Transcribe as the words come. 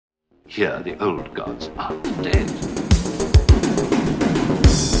Here, the old gods are dead.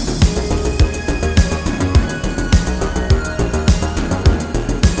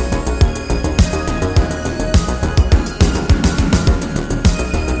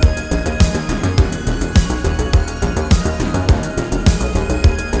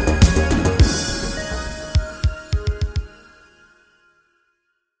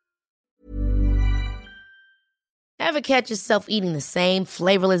 Ever catch yourself eating the same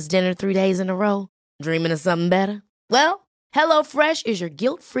flavorless dinner 3 days in a row? Dreaming of something better? Well, HelloFresh is your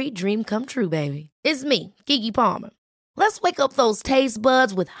guilt-free dream come true, baby. It's me, Keke Palmer. Let's wake up those taste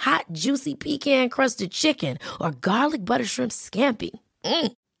buds with hot, juicy pecan-crusted chicken or garlic butter shrimp scampi.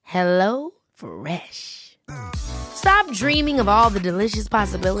 Hello Fresh. Stop dreaming of all the delicious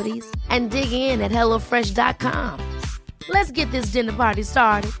possibilities and dig in at HelloFresh.com. Let's get this dinner party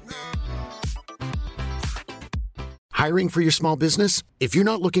started. Hiring for your small business? If you're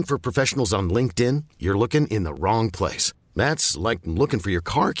not looking for professionals on LinkedIn, you're looking in the wrong place. That's like looking for your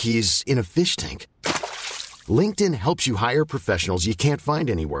car keys in a fish tank. LinkedIn helps you hire professionals you can't find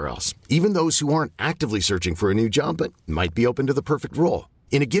anywhere else, even those who aren't actively searching for a new job but might be open to the perfect role.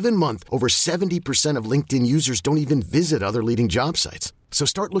 In a given month, over 70% of LinkedIn users don't even visit other leading job sites. So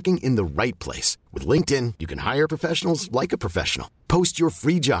start looking in the right place. With LinkedIn, you can hire professionals like a professional. Post your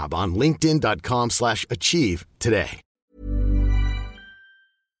free job on linkedin.com/achieve today.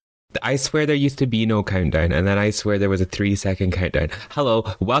 I swear there used to be no countdown, and then I swear there was a 3-second countdown. Hello,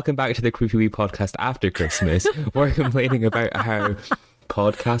 welcome back to the Creepy Wee podcast after Christmas. We're complaining about how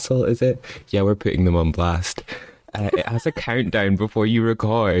Podcastle, is it? Yeah, we're putting them on blast. It has a countdown before you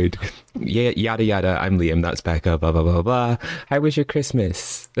record. Yeah, yada yada. I'm Liam. That's Becca. Blah blah blah blah. How was your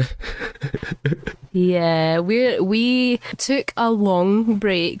Christmas? Yeah, we took a long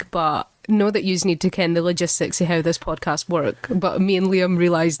break, but know that you need to ken the logistics of how this podcast work. But me and Liam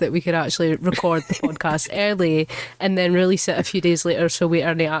realised that we could actually record the podcast early and then release it a few days later, so we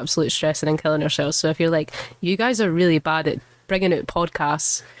aren't absolute stressing and killing ourselves. So if you're like, you guys are really bad at bringing out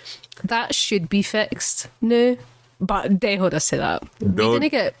podcasts, that should be fixed now. But they hold us to that.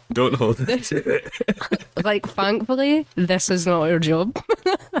 Don't hold us to it. Like, thankfully, this is not our job.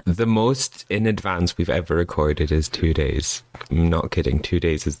 The most in advance we've ever recorded is 2 days. I'm not kidding. 2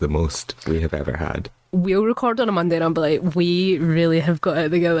 days is the most we have ever had. We'll record on a Monday and I'll be like, we really have got it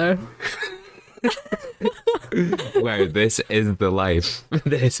together. Wow, this is the life.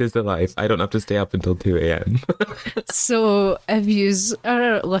 This is the life. I don't have to stay up until 2 a.m. So if you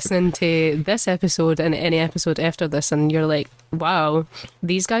are listening to this episode and any episode after this and you're like, wow,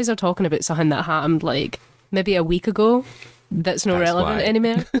 these guys are talking about something that happened like maybe a week ago that's not relevant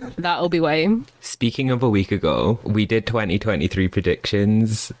anymore, that'll be why. Speaking of a week ago, we did 2023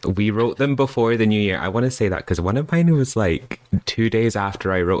 predictions. We wrote them before the new year. I want to say that because one of mine was like 2 days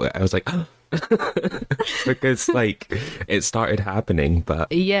after I wrote it. I was like, oh. Because like it started happening. But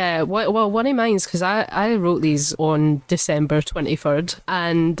yeah, well, one of mine's because I wrote these on December 23rd,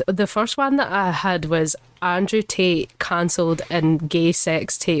 and the first one that I had was Andrew Tate cancelled in gay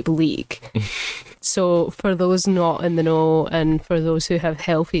sex tape leak. So for those not in the know and for those who have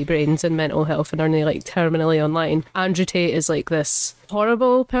healthy brains and mental health and are like terminally online, Andrew Tate is like this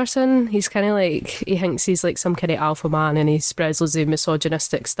horrible person. He's kind of like, he thinks he's like some kind of alpha man and he spreads loads of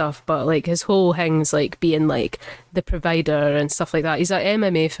misogynistic stuff, but like his whole thing's like being like the provider and stuff like that. He's an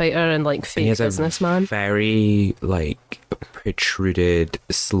MMA fighter and like fake businessman. Very like protruded,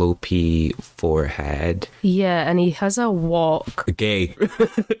 slopey forehead. Yeah, and he has a walk. Gay.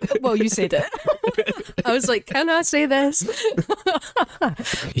 Well, you said it. I was like, can I say this?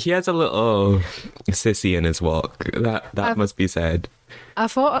 He has a little sissy in his walk. That must be said. I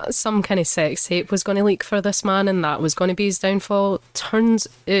thought some kind of sex tape was going to leak for this man and that was going to be his downfall. Turns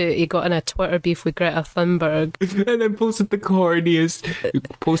out he got in a Twitter beef with Greta Thunberg. And then posted the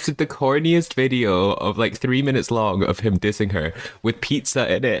corniest video of like 3 minutes long of him dissing her with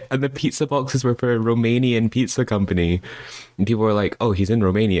pizza in it. And the pizza boxes were for a Romanian pizza company. And people were like, oh, he's in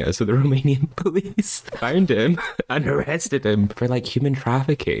Romania. So the Romanian police found him and arrested him for like human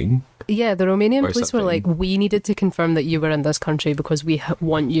trafficking. Yeah, the Romanian police were like, we needed to confirm that you were in this country because we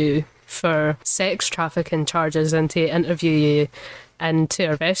want you for sex trafficking charges and to interview you and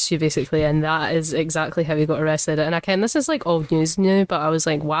to arrest you, basically. And that is exactly how he got arrested. And again, this is like old news now, but I was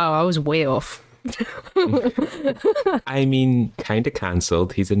like, wow, I was way off. I mean, kind of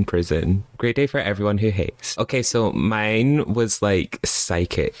cancelled. He's in prison. Great day for everyone who hates. Okay, so mine was like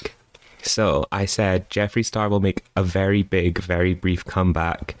psychic. So I said Jeffree Star will make a very big, very brief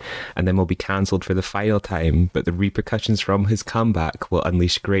comeback and then will be cancelled for the final time, but the repercussions from his comeback will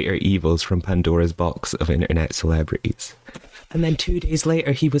unleash greater evils from Pandora's box of internet celebrities. And then 2 days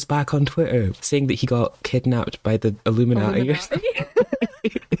later, he was back on Twitter saying that he got kidnapped by the Illuminati.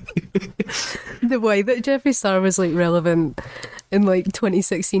 The way that Jeffree Star was like relevant in like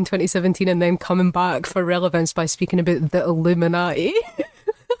 2016, 2017, and then coming back for relevance by speaking about the Illuminati.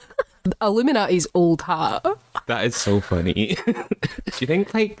 Illuminati's old hat. That is so funny. Do you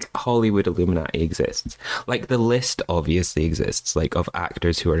think like Hollywood Illuminati exists? Like the list obviously exists, like of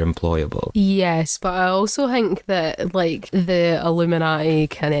actors who are employable. Yes, but I also think that like the Illuminati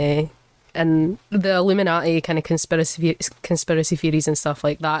kind of conspiracy theories and stuff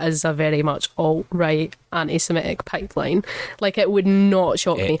like that is a very much alt-right anti-Semitic pipeline. Like, it would not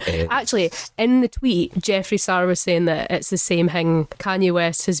shock me. Actually, in the tweet, Jeffree Star was saying that it's the same thing. Kanye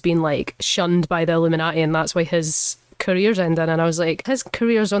West has been like shunned by the Illuminati and that's why his career's ending, and I was like, his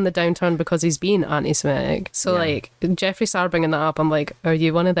career's on the downturn because he's been anti-Semitic. So like, Jeffree Star bringing that up, I'm like, are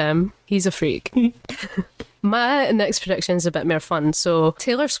you one of them? He's a freak. My next prediction is a bit more fun. So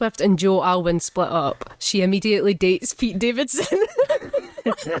Taylor Swift and Joe Alwyn split up. She immediately dates Pete Davidson.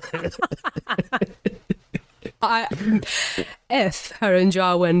 If her and Joe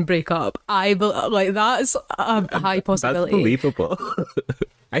Alwyn break up, that's a high possibility. That's believable.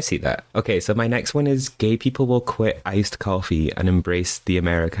 I see that. Okay, so my next one is gay people will quit iced coffee and embrace the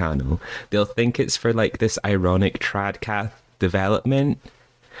Americano. They'll think it's for like this ironic tradcath development.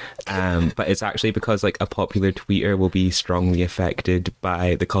 But it's actually because like a popular tweeter will be strongly affected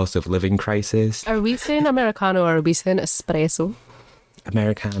by the cost of living crisis. Are we saying Americano or are we saying espresso?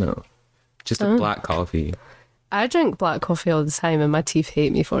 Americano. Just a black coffee. I drink black coffee all the time and my teeth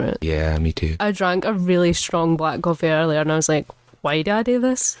hate me for it. Yeah, me too. I drank a really strong black coffee earlier and I was like, why did I do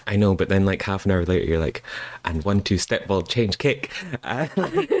this? I know, but then like half an hour later you're like, and 1-2 step ball change kick.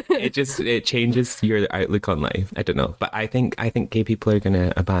 It changes your outlook on life. I don't know, but I think gay people are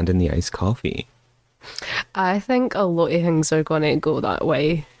gonna abandon the iced coffee. I think a lot of things are gonna go that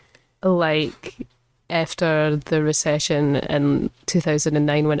way. Like after the recession in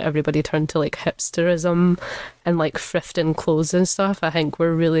 2009 when everybody turned to like hipsterism and like thrifting clothes and stuff, I think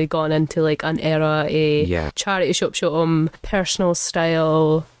we're really gone into like an era of charity shop personal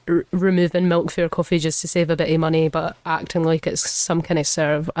style, removing milk for your coffee just to save a bit of money but acting like it's some kind of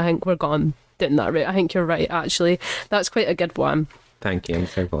serve. I think we're gone down that route. I think you're right, actually. That's quite a good one. Thank you. I'm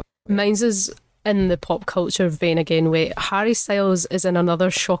sorry. Mine's is in the pop culture vein again. Wait, Harry Styles is in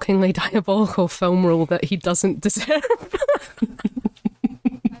another shockingly diabolical film role that he doesn't deserve.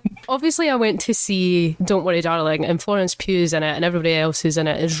 Obviously, I went to see Don't Worry Darling and Florence Pugh's in it and everybody else who's in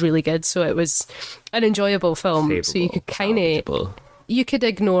it is really good, so it was an enjoyable film. So you could kind of... You could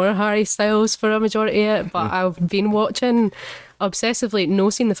ignore Harry Styles for a majority of it, but I've been watching obsessively, no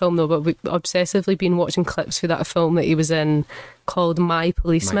seen the film though, but we've obsessively been watching clips for that film that he was in called My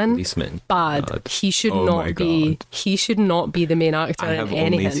Policeman. Bad. God. He should not be the main actor in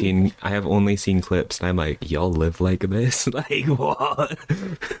anything. I have only seen clips and I'm like, y'all live like this? Like, what?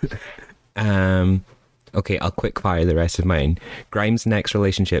 Okay, I'll quick fire the rest of mine. Grimes' next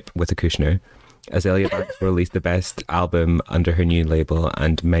relationship with a Kushner. Azalea Banks will release the best album under her new label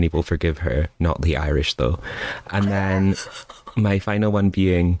and many will forgive her, not the Irish though. And then my final one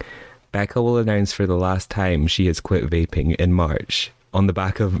being Becca will announce for the last time she has quit vaping in March on the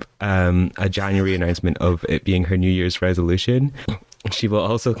back of a January announcement of it being her New Year's resolution. She will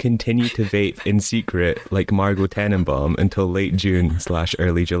also continue to vape in secret like Margot Tenenbaum until late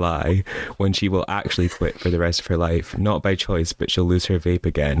June/early July, when she will actually quit for the rest of her life, not by choice, but she'll lose her vape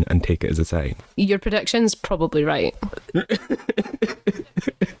again and take it as a sign. Your prediction's probably right.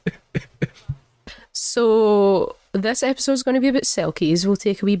 So this episode's going to be about Selkies. We'll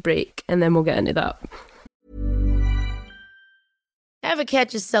take a wee break and then we'll get into that. Ever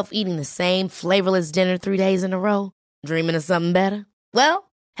catch yourself eating the same flavorless dinner 3 days in a row? Dreaming of something better?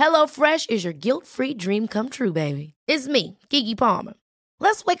 Well, HelloFresh is your guilt-free dream come true, baby. It's me, Keke Palmer.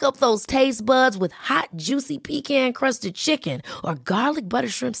 Let's wake up those taste buds with hot, juicy pecan-crusted chicken or garlic butter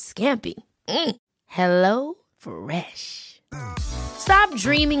shrimp scampi. Hello Fresh. Stop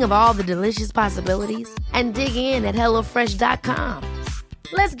dreaming of all the delicious possibilities and dig in at HelloFresh.com.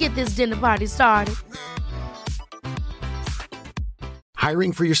 Let's get this dinner party started.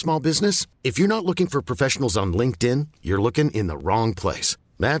 Hiring for your small business? If you're not looking for professionals on LinkedIn, you're looking in the wrong place.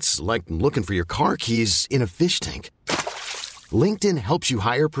 That's like looking for your car keys in a fish tank. LinkedIn helps you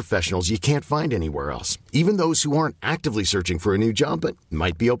hire professionals you can't find anywhere else, even those who aren't actively searching for a new job but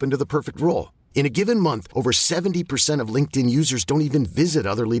might be open to the perfect role. In a given month, over 70% of LinkedIn users don't even visit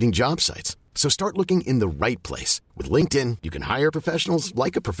other leading job sites. So start looking in the right place. With LinkedIn, you can hire professionals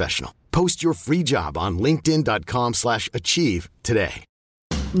like a professional. Post your free job on linkedin.com/achieve today.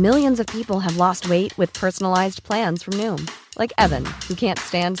 Millions of people have lost weight with personalized plans from Noom. Like Evan, who can't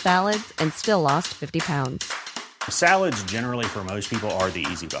stand salads and still lost 50 pounds. Salads generally for most people are the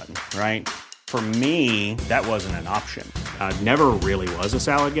easy button, right? For me, that wasn't an option. I never really was a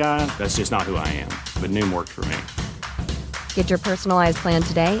salad guy. That's just not who I am. But Noom worked for me. Get your personalized plan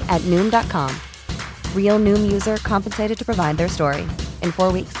today at Noom.com. Real Noom user compensated to provide their story. In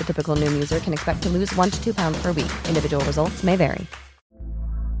 4 weeks, the typical Noom user can expect to lose 1 to 2 pounds per week. Individual results may vary.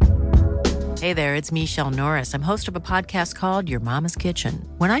 Hey there, it's Michelle Norris. I'm host of a podcast called Your Mama's Kitchen.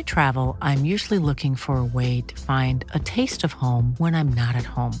 When I travel, I'm usually looking for a way to find a taste of home when I'm not at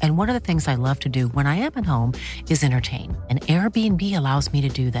home. And one of the things I love to do when I am at home is entertain. And Airbnb allows me to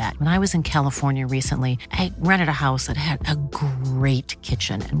do that. When I was in California recently, I rented a house that had a great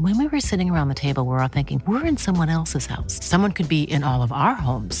kitchen. And when we were sitting around the table, we were all thinking, we're in someone else's house. Someone could be in all of our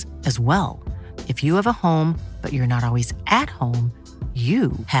homes as well. If you have a home, but you're not always at home,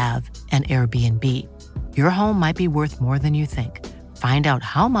 you have an Airbnb. Your home might be worth more than you think. Find out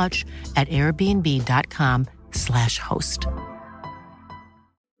how much at airbnb.com/host.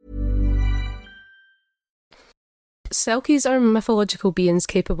 Selkies are mythological beings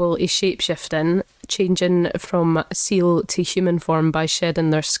capable of shapeshifting, changing from seal to human form by shedding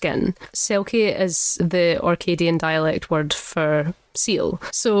their skin. Selkie is the Orcadian dialect word for seal.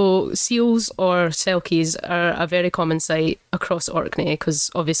 So seals or selkies are a very common sight across Orkney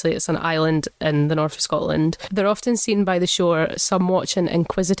because obviously it's an island in the north of Scotland. They're often seen by the shore, some watching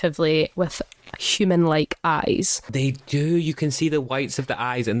inquisitively with human-like eyes. They do. You can see the whites of the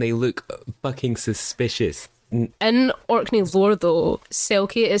eyes and they look fucking suspicious. In Orkney lore, though,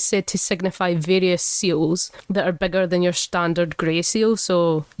 Selkie is said to signify various seals that are bigger than your standard grey seal.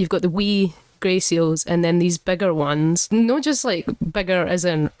 So you've got the wee grey seals and then these bigger ones. Not just like bigger as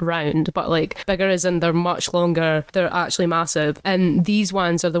in round, but like bigger as in they're much longer, they're actually massive. And these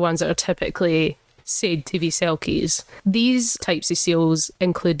ones are the ones that are typically said to be selkies. These types of seals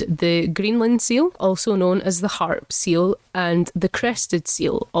include the Greenland seal, also known as the harp seal, and the crested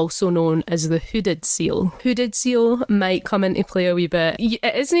seal, also known as the hooded seal. Hooded seal might come into play a wee bit. It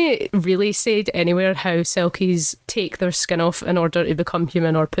isn't really said anywhere how selkies take their skin off in order to become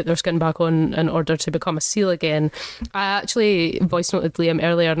human or put their skin back on in order to become a seal again. I actually voice noted Liam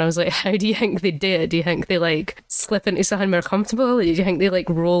earlier and I was like, how do you think they do it? Do you think they like slip into something more comfortable? Do you think they like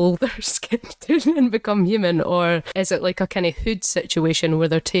roll their skin down and become human? Or is it like a kind of hood situation where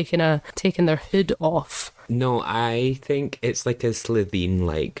they're taking their hood off? No, I think it's like a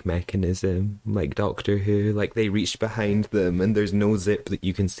Slitheen-like mechanism, like Doctor Who. Like they reach behind them and there's no zip that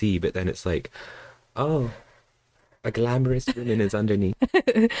you can see, but then it's like, oh, a glamorous woman is underneath.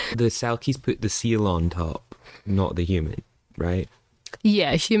 The Selkies put the seal on top, not the human, right?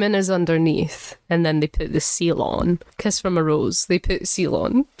 Yeah, human is underneath, and then they put the seal on. Kiss from a Rose, they put seal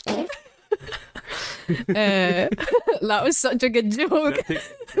on. That was such a good joke.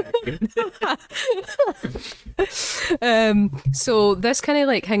 So this kind of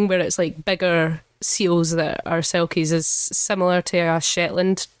like thing where it's like bigger seals that are selkies is similar to a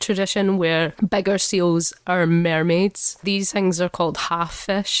Shetland tradition where bigger seals are mermaids. These things are called half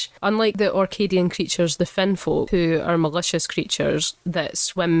fish. Unlike the Orcadian creatures, the fin folk, who are malicious creatures that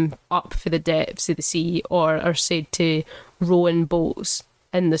swim up for the depths of the sea or are said to row in boats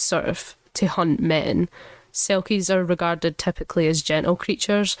in the surf to hunt men, selkies are regarded typically as gentle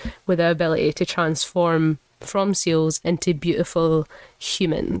creatures with the ability to transform from seals into beautiful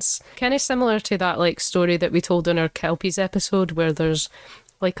humans. Kind of similar to that like story that we told in our Kelpies episode where there's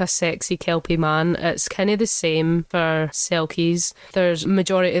like a sexy Kelpie man. It's kind of the same for selkies. There's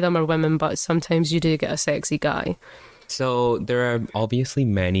majority of them are women, but sometimes you do get a sexy guy. So there are obviously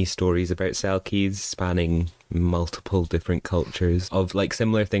many stories about Selkies spanning multiple different cultures of like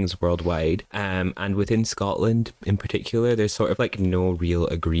similar things worldwide. And within Scotland in particular, there's sort of like no real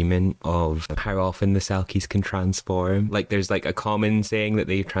agreement of how often the Selkies can transform. Like there's like a common saying that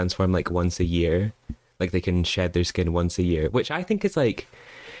they transform like once a year. Like they can shed their skin once a year, which I think is like,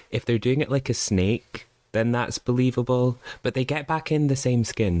 if they're doing it like a snake, then that's believable. But they get back in the same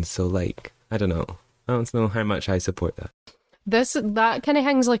skin. So like, I don't know. I don't know how much I support that. That kind of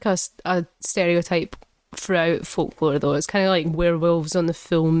hangs like a stereotype throughout folklore, though. It's kind of like werewolves on the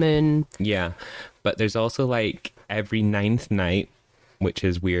full moon. Yeah, but there's also like every 9th night, which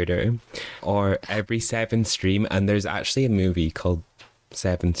is weirder, or every 7th stream, and there's actually a movie called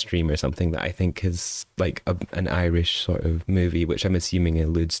 7th Stream or something that I think is like an Irish sort of movie, which I'm assuming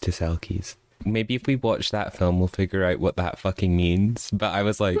alludes to Selkies. Maybe if we watch that film, we'll figure out what that fucking means. But I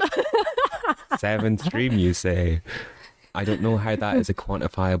was like... 7th stream, you say? I don't know how that is a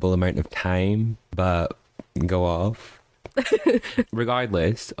quantifiable amount of time, but go off.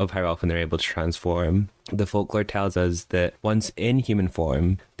 Regardless of how often they're able to transform, the folklore tells us that once in human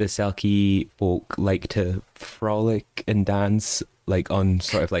form, the Selkie folk like to frolic and dance like on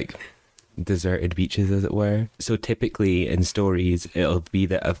sort of like deserted beaches, as it were. So typically in stories, it'll be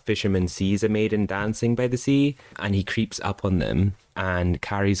that a fisherman sees a maiden dancing by the sea and he creeps up on them and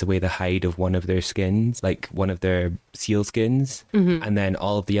carries away the hide of one of their skins, like one of their seal skins. And then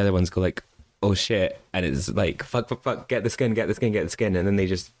all of the other ones go like, oh shit, and it's like fuck, get the skin, and then they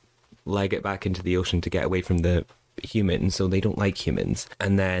just leg it back into the ocean to get away from the humans, so they don't like humans.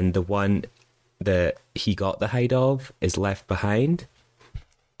 And then the one that he got the hide of is left behind,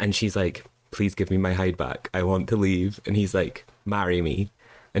 and she's like, please give me my hide back, I want to leave. And he's like, marry me.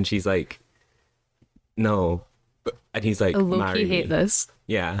 And she's like, no. And he's like, marry me. Hate this.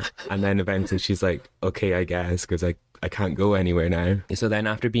 Yeah. And then eventually she's like, okay, I guess, because I can't go anywhere now. So then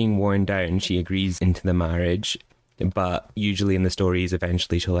after being worn down, she agrees into the marriage. But usually in the stories,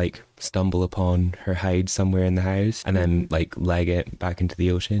 eventually she'll like stumble upon her hide somewhere in the house and then like leg it back into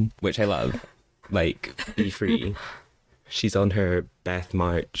the ocean, which I love. Like, be free. She's on her Beth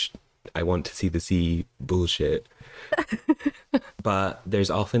March, I want to see the sea bullshit. But there's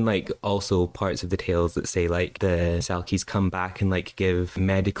often like also parts of the tales that say like the Selkies come back and like give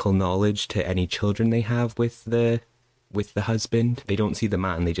medical knowledge to any children they have with the husband. They don't see the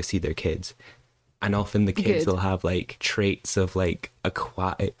man, they just see their kids. And often the kids will have like traits of like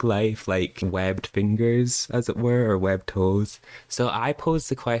aquatic life, like webbed fingers, as it were, or webbed toes. So I pose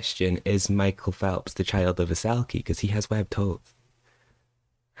the question, is Michael Phelps the child of a Selkie? Because he has webbed toes.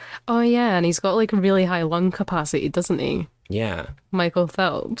 Oh yeah, and he's got like really high lung capacity, doesn't he? Yeah. Michael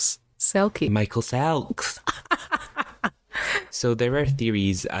Phelps. Selkie. Michael Selks. So there are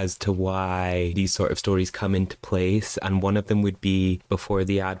theories as to why these sort of stories come into place, and one of them would be before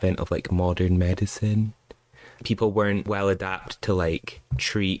the advent of like modern medicine. People weren't well adapted to like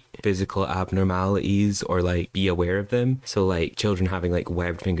treat physical abnormalities or like be aware of them. So like children having like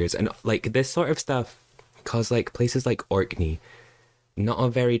webbed fingers and like this sort of stuff, cause like places like Orkney, not a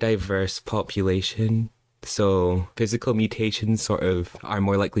very diverse population. So physical mutations sort of are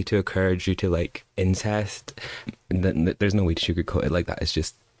more likely to occur due to like incest. There's no way to sugarcoat it like that. It's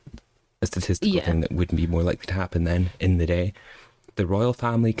just a statistical thing that wouldn't be more likely to happen then in the day. The royal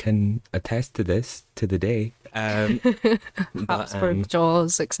family can attest to this to the day. Habsburg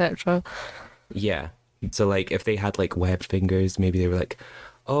Jaws, etc. Yeah. So like if they had like webbed fingers, maybe they were like,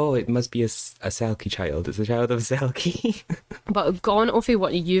 oh, it must be a Selkie child. It's a child of a Selkie. But gone off of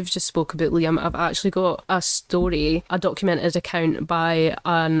what you've just spoke about, Liam, I've actually got a story, a documented account by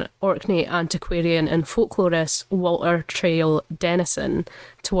an Orkney antiquarian and folklorist, Walter Trail Dennison,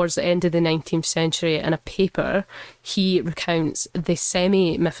 towards the end of the 19th century. In a paper, he recounts the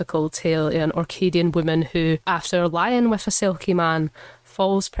semi-mythical tale of an Orcadian woman who, after lying with a Selkie man,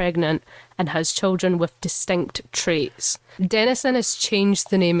 falls pregnant and has children with distinct traits. Dennison has changed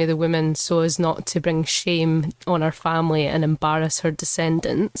the name of the woman so as not to bring shame on her family and embarrass her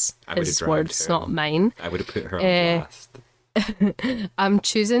descendants. His words, not mine. I would have put her on blast. I'm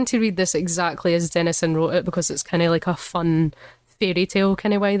choosing to read this exactly as Dennison wrote it because it's kind of like a fun fairy tale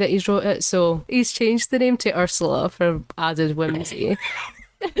kind of way that he's wrote it. So he's changed the name to Ursula for added whimsy.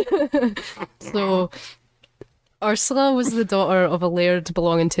 So Ursula was the daughter of a laird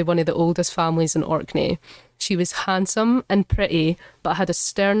belonging to one of the oldest families in Orkney. She was handsome and pretty, but had a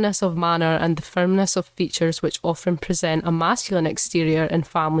sternness of manner and the firmness of features which often present a masculine exterior in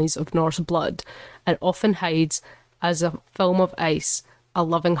families of Norse blood, and often hides, as a film of ice, a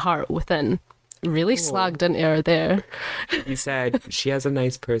loving heart within. Really slagged into her there. You said she has a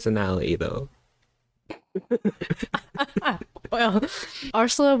nice personality, though. Well,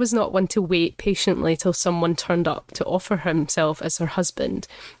 Ursula was not one to wait patiently till someone turned up to offer himself as her husband.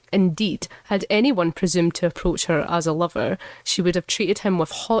 Indeed, had anyone presumed to approach her as a lover, she would have treated him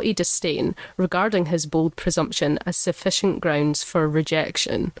with haughty disdain, regarding his bold presumption as sufficient grounds for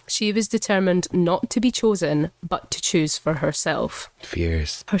rejection. She was determined not to be chosen, but to choose for herself.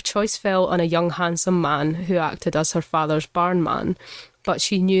 Fierce. Her choice fell on a young handsome man who acted as her father's barnman, but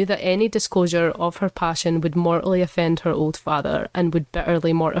she knew that any disclosure of her passion would mortally offend her old father and would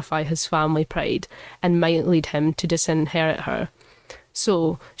bitterly mortify his family pride and might lead him to disinherit her.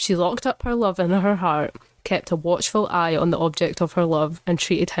 So she locked up her love in her heart, kept a watchful eye on the object of her love and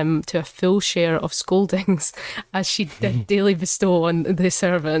treated him to a full share of scoldings as she did daily bestow on the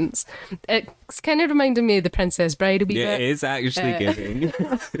servants. It's kind of reminding me of the Princess Bride a wee bit. It is actually giving.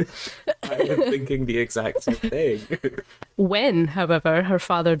 I was thinking the exact same thing. When, however, her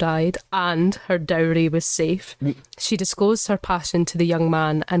father died and her dowry was safe, she disclosed her passion to the young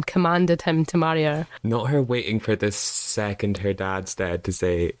man and commanded him to marry her. Not her waiting for the second her dad's dead to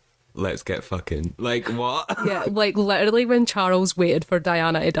say, let's get fucking. Like, what? Yeah, like literally when Charles waited for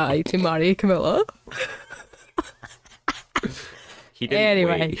Diana to die to marry Camilla. He didn't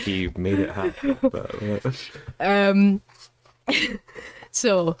Anyway. wait, he made it happen. But,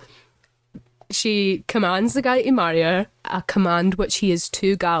 So she commands the guy to marry her, a command which he is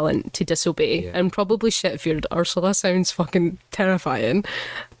too gallant to disobey, and probably shit-feared. Ursula sounds fucking terrifying.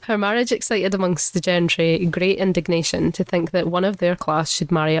 Her marriage excited amongst the gentry great indignation to think that one of their class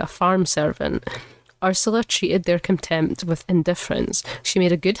should marry a farm servant. Ursula treated their contempt with indifference. She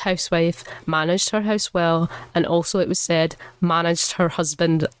made a good housewife, managed her house well, and also, it was said, managed her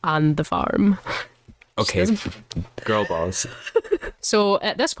husband and the farm. okay, girl boss. So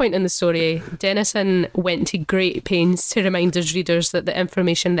at this point in the story, Denison went to great pains to remind his readers that the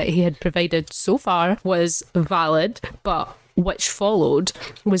information that he had provided so far was valid, but which followed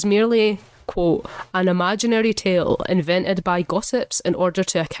was merely, quote, an imaginary tale invented by gossips in order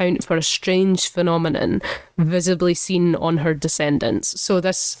to account for a strange phenomenon visibly seen on her descendants. So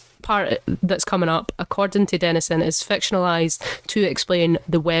this part that's coming up, according to Denison, is fictionalized to explain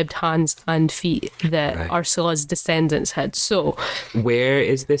the webbed hands and feet that Ursula's descendants had. So Where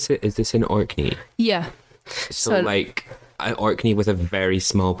is this? Is this in Orkney? yeah. So like Orkney with a very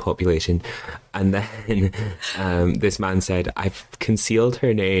small population, and then this man said, I've concealed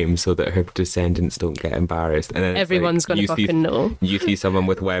her name so that her descendants don't get embarrassed, and then it's Everyone's like, gonna fucking know. You see someone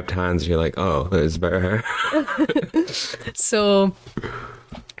with webbed hands and you're like, oh, it's about her. So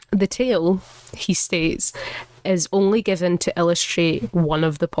the tale, he states, is only given to illustrate one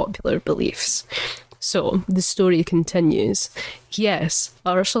of the popular beliefs. So the story continues. Yes,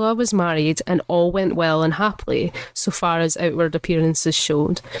 Ursula was married and all went well and happily, so far as outward appearances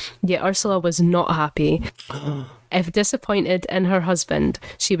showed. Yet Ursula was not happy. If disappointed in her husband,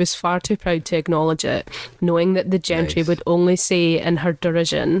 she was far too proud to acknowledge it, knowing that the gentry Nice. would only say in her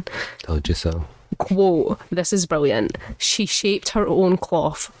derision, Told you so. quote, this is brilliant, she shaped her own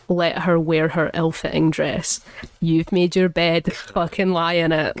cloth, let her wear her ill-fitting dress. You've made your bed, fucking lie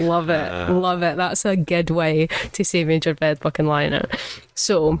in it. Love it, love it. That's a good way to say made your bed, fucking lie in it.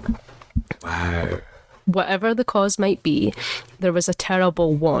 So, Wow. whatever the cause might be, there was a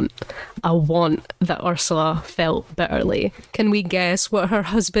terrible want, a want that Ursula felt bitterly. Can we guess what her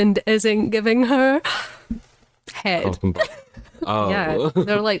husband isn't giving her? Head. Oh. Yeah,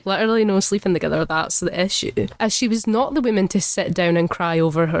 they're like literally no sleeping together. That's the issue. As she was not the woman to sit down and cry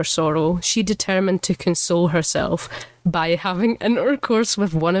over her sorrow, she determined to console herself by having intercourse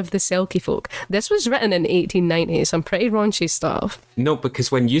with one of the Selkie folk. This was written in 1890, some pretty raunchy stuff. No,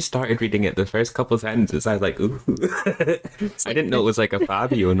 because when you started reading it, the first couple sentences, I was like, ooh. I didn't know it was like a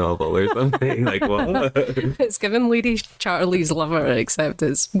Fabio novel or something. Like, what? It's given Lady Charlie's Lover, except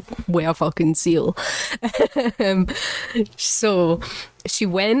it's way a fucking seal. So she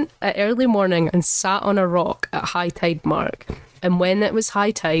went at early morning and sat on a rock at high tide mark. And when it was high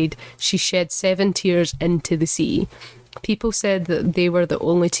tide, she shed 7 tears into the sea. People said that they were the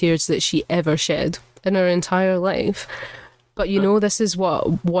only tears that she ever shed in her entire life. But you know, this is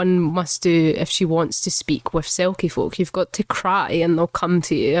what one must do if she wants to speak with Selkie folk. You've got to cry and they'll come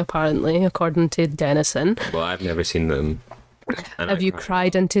to you, apparently, according to Denison. Well, I've never seen them. And Have you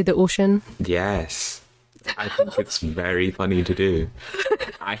cried into the ocean? Yes. I think it's very funny to do.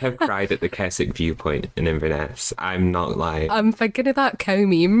 I have cried at the Keswick viewpoint in Inverness. I'm not lying. I'm thinking of that cow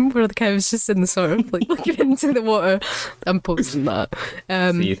meme where the cow's just in the sort of like looking into the water. I'm posting that.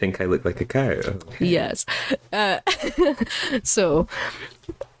 So you think I look like a cow? Okay. Yes. So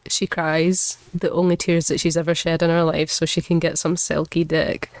she cries the only tears that she's ever shed in her life so she can get some Selkie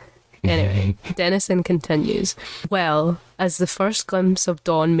dick. Anyway, Denison continues. Well, as the first glimpse of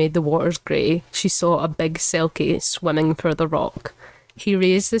dawn made the waters grey, she saw a big Selkie swimming for the rock. He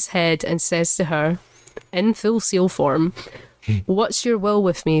raised his head and says to her, in full seal form, "What's your will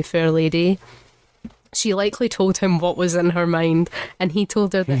with me, fair lady?" She likely told him what was in her mind, and he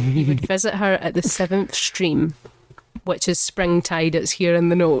told her that he would visit her at the 7th stream, which is springtide, it's here in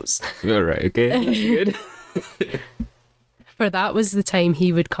the notes. All right, okay. Good. For that was the time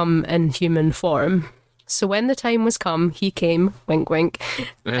he would come in human form. So when the time was come, he came, wink wink,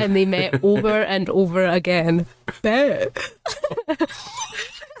 and they met over and over again. Bet.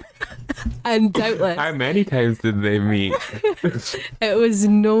 And doubtless, How many times did they meet? it was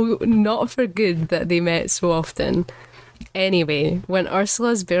not for good that they met so often. Anyway, when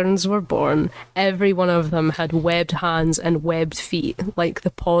Ursula's bairns were born, every one of them had webbed hands and webbed feet, like the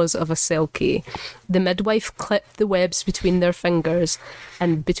paws of a Selkie. The midwife clipped the webs between their fingers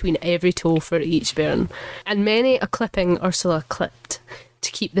and between every toe for each bairn. And many a clipping Ursula clipped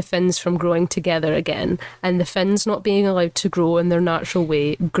to keep the fins from growing together again, and the fins not being allowed to grow in their natural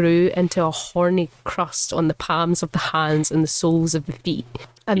way grew into a horny crust on the palms of the hands and the soles of the feet.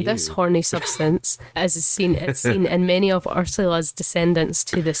 And this horny substance is seen in many of Ursula's descendants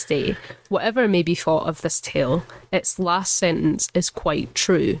to this day. Whatever may be thought of this tale, its last sentence is quite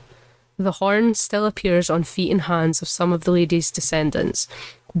true. The horn still appears on feet and hands of some of the lady's descendants.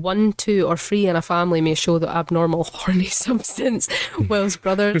 1, 2, or 3 in a family may show the abnormal horny substance, whilst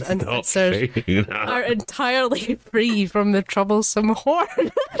brothers and sisters are entirely free from the troublesome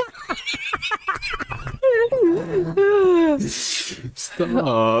horn.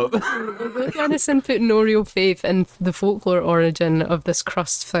 Stop. Denison put no real faith in the folklore origin of this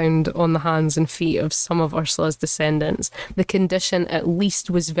crust found on the hands and feet of some of Ursula's descendants. The condition at least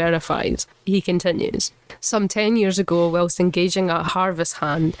was verified. He continues. Some 10 years ago, whilst engaging at harvest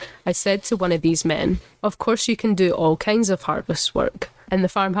hand, I said to one of these men, "Of course you can do all kinds of harvest work." And the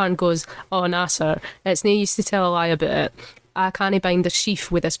farmhand goes, "Oh, nah, sir, it's no use to tell a lie about it. I can't bind a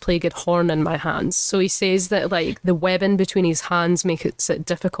sheaf with this plagued horn in my hands." So he says that like the webbing between his hands makes it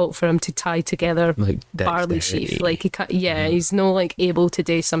difficult for him to tie together Like barley dexterity. sheaf. Like he can't, he's no like able to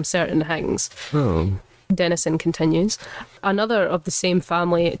do some certain things. Oh. Denison continues. Another of the same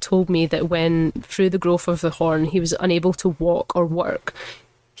family told me that when, through the growth of the horn, he was unable to walk or work,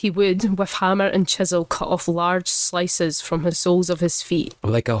 he would, with hammer and chisel, cut off large slices from the soles of his feet.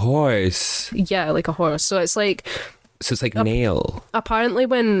 Like a horse. Yeah, like a horse. So it's like, So it's like nail. apparently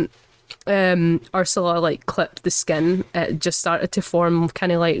when Ursula like clipped the skin, it just started to form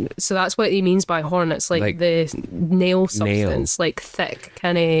kind of like, so that's what he means by horn. It's like the nail substance, like thick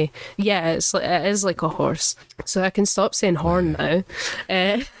kind of, yeah, it's like, it is like a horse. So I can stop saying horn now.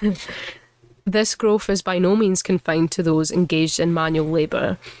 This growth is by no means confined to those engaged in manual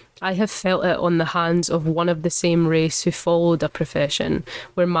labour. I have felt it on the hands of one of the same race who followed a profession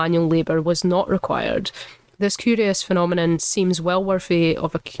where manual labour was not required. This curious phenomenon seems well worthy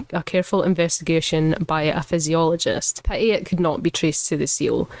of a careful investigation by a physiologist. Pity it could not be traced to the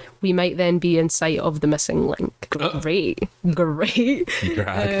seal. We might then be in sight of the missing link. Great.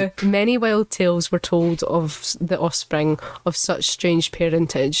 Many wild tales were told of the offspring of such strange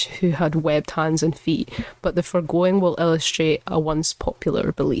parentage who had webbed hands and feet, but the foregoing will illustrate a once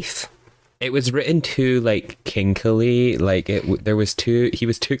popular belief. It was written too like kinkily, like he was too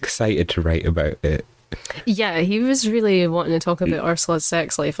excited to write about it. Yeah, he was really wanting to talk about Ursula's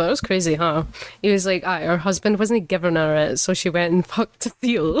sex life. That was crazy, huh? He was like, her husband wasn't giving her it, so she went and fucked a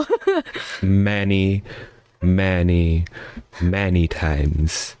seal. many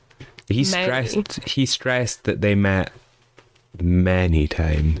times. He stressed that they met many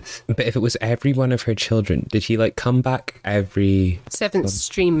times. But if it was every one of her children, did he like come back every 7th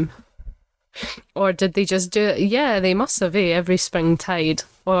stream? Or did they just do it? Yeah, they must have, every spring tide.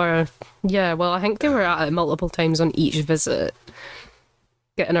 Or, yeah, well, I think they were at it multiple times on each visit.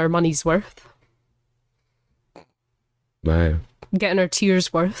 Getting our money's worth. Wow. Getting our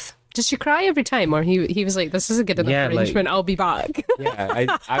tears worth. Did she cry every time? Or he was like, this is a good enough arrangement, I'll be back.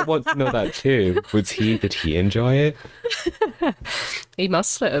 Yeah, I want to know that too. Did he enjoy it? He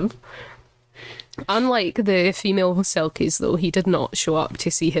must have. Unlike the female Selkies, though, he did not show up to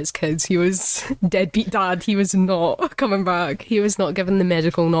see his kids. He was deadbeat dad. He was not coming back. He was not giving the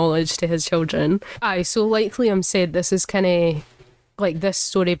medical knowledge to his children. Aye, so like Liam said, this is kind of like this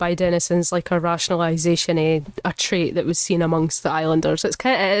story by Denison's like a rationalisation, a trait that was seen amongst the islanders. It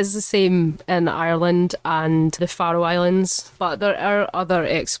is the same in Ireland and the Faroe Islands, but there are other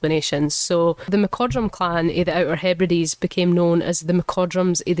explanations. So the McCodrum clan of the Outer Hebrides became known as the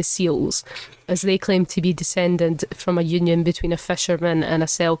McCodrums of the Seals, as they claimed to be descended from a union between a fisherman and a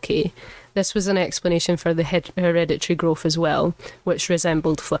Selkie. This was an explanation for the hereditary growth as well, which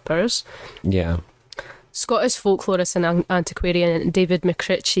resembled flippers. Yeah. Scottish folklorist and antiquarian David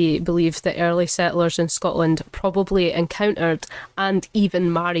McCritchie believed that early settlers in Scotland probably encountered and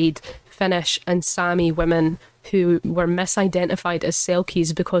even married Finnish and Sami women who were misidentified as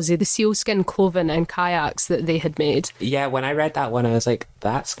Selkies because of the sealskin clothing and kayaks that they had made. Yeah, when I read that one, I was like,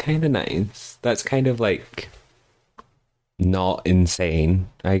 that's kind of nice. That's kind of like not insane,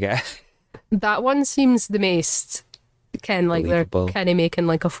 I guess. That one seems the most, Ken, like Believable. they're kind of making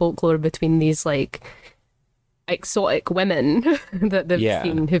like a folklore between these like exotic women that they've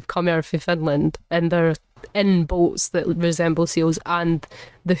seen who've come here from Finland, and they're in boats that resemble seals, and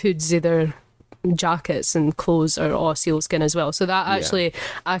the hoods of their jackets and clothes are all sealskin as well. So that actually,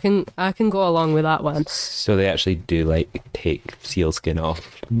 I can go along with that one. So they actually do like take sealskin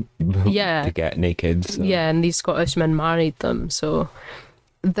off to get naked. So. Yeah, and these Scottish men married them. So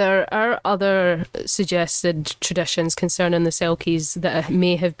there are other suggested traditions concerning the Selkies that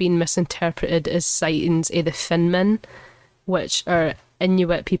may have been misinterpreted as sightings of the Finmen, which are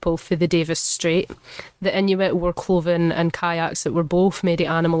Inuit people for the Davis Strait. The Inuit wore clothing and kayaks that were both made of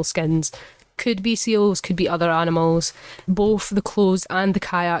animal skins. Could be seals, could be other animals. Both the clothes and the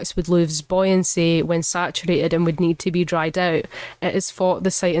kayaks would lose buoyancy when saturated and would need to be dried out. It is thought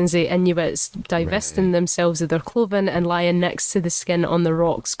the sightings of Inuits divesting themselves of their clothing and lying next to the skin on the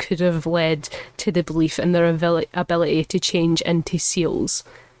rocks could have led to the belief in their ability to change into seals.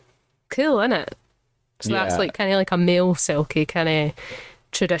 Cool, innit? So that's like kind of like a male Selkie kind of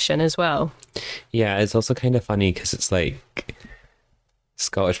tradition as well. Yeah, it's also kind of funny because it's like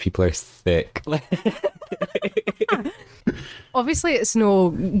Scottish people are thick. Obviously, it's no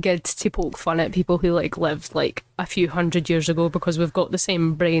good to poke fun at people who like lived like a few hundred years ago because we've got the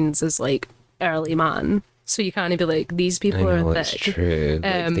same brains as like early man. So you can't be like, these people are thick. It's true.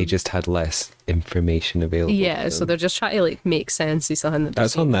 Like, they just had less information available. Yeah, so they're just trying to like make sense of something.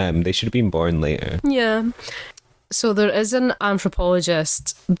 That's on them. They should have been born later. Yeah. So there is an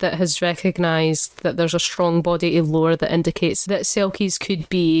anthropologist that has recognised that there's a strong body of lore that indicates that Selkies could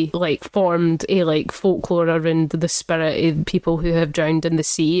be like formed a like folklore around the spirit of people who have drowned in the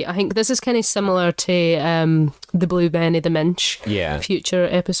sea. I think this is kind of similar to the Blue Men of the Minch future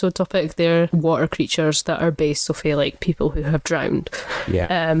episode topic. They're water creatures that are based off of like people who have drowned.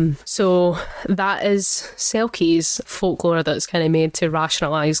 Yeah. So that is Selkies folklore that's kind of made to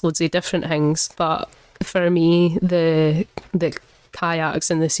rationalise loads of different things, but for me, the kayaks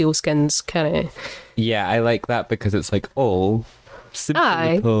and the sealskins kind of... Yeah, I like that because it's like, simple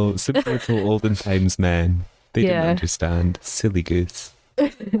little olden times men. They didn't understand. Silly goose.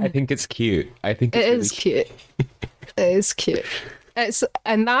 I think it's cute. I think it's really cute. It is cute.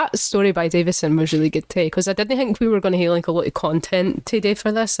 And that story by Davison was really good too, because I didn't think we were going to have like a lot of content today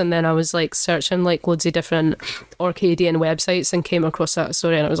for this, and then I was like searching like loads of different Orcadian websites and came across that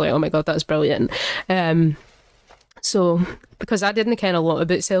story, and I was like, oh my god, that's brilliant. So because I didn't ken a lot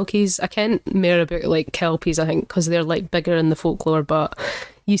about Selkies, I ken more about like Kelpies, I think, because they're like bigger in the folklore, but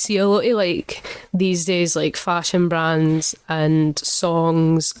you see a lot of like these days like fashion brands and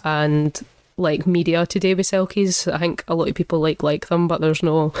songs and like media today with Selkies. I think a lot of people like them, but there's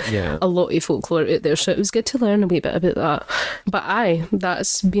no a lot of folklore out there, so it was good to learn a wee bit about that. But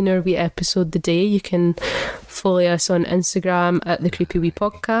that's been our wee episode today. You can follow us on Instagram at the Creepy Wee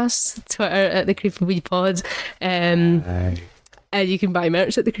Podcast, Twitter at the Creepy Wee Pod, and you can buy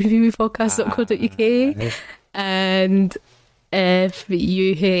merch at thecreepyweepodcast.co.uk. And if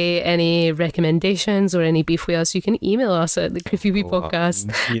you have any recommendations or any beef with us, you can email us at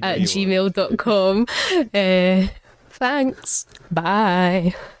thecreepyweepodcast@gmail.com. Thanks.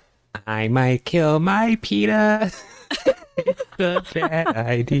 Bye. I might kill my PETA. It's a bad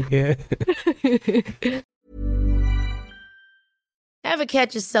idea. Ever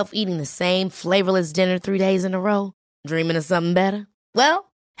catch yourself eating the same flavorless dinner 3 days in a row? Dreaming of something better?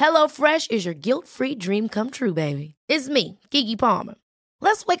 Well, HelloFresh is your guilt-free dream come true, baby. It's me, Keke Palmer.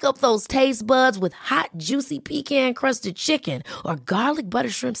 Let's wake up those taste buds with hot, juicy pecan-crusted chicken or garlic butter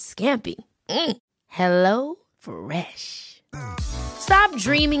shrimp scampi. Hello Fresh. Stop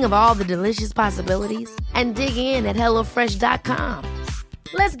dreaming of all the delicious possibilities and dig in at HelloFresh.com.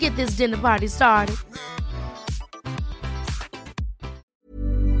 Let's get this dinner party started.